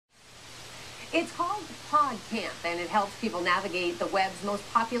It's called Podcamp, and it helps people navigate the web's most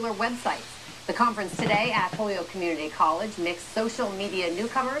popular websites. The conference today at Holyoke Community College mixed social media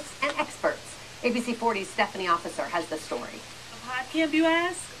newcomers and experts. ABC 40's Stephanie Officer has the story. Podcamp, you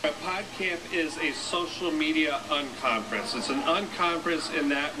ask? A Podcamp is a social media unconference. It's an unconference in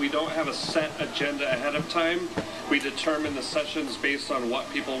that we don't have a set agenda ahead of time. We determine the sessions based on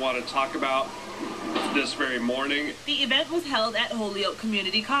what people want to talk about this very morning. The event was held at Holyoke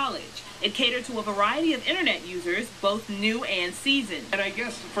Community College. It catered to a variety of internet users, both new and seasoned. And I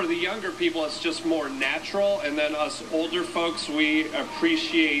guess for the younger people, it's just more natural. And then us older folks, we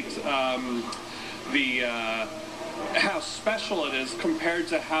appreciate how special it is compared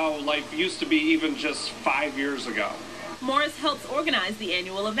to how life used to be even just 5 years ago. Morris helps organize the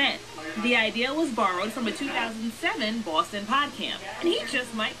annual event. The idea was borrowed from a 2007 Boston Podcamp, and he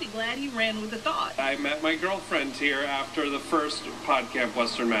just might be glad he ran with the thought. I met my girlfriend here after the first Podcamp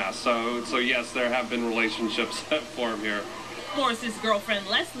Western Mass, so yes, there have been relationships that form here. Morris's girlfriend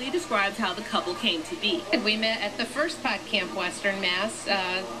Leslie describes how the couple came to be. We met at the first Podcamp Western Mass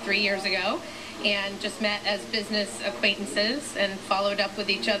 3 years ago, and just met as business acquaintances and followed up with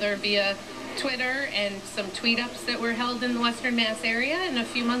each other via Twitter and some tweet-ups that were held in the Western Mass area, and a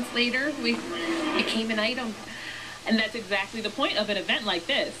few months later we became an item. And that's exactly the point of an event like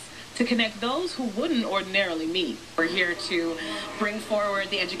this, to connect those who wouldn't ordinarily meet. We're here to bring forward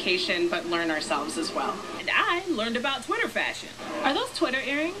the education but learn ourselves as well. And I learned about Twitter fashion. Are those Twitter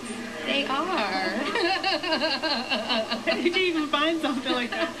earrings? They are. Did you even find something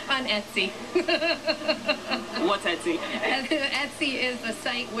like that? On Etsy. What's Etsy? Etsy is a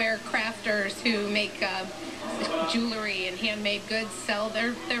site where crafters who make jewelry and handmade goods sell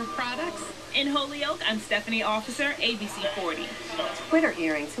their products. In Holyoke, I'm Stephanie Officer, ABC 40. Twitter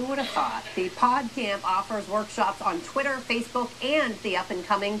earrings, who would have thought? The Podcamp offers workshops on Twitter, Facebook, and the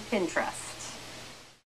up-and-coming Pinterest.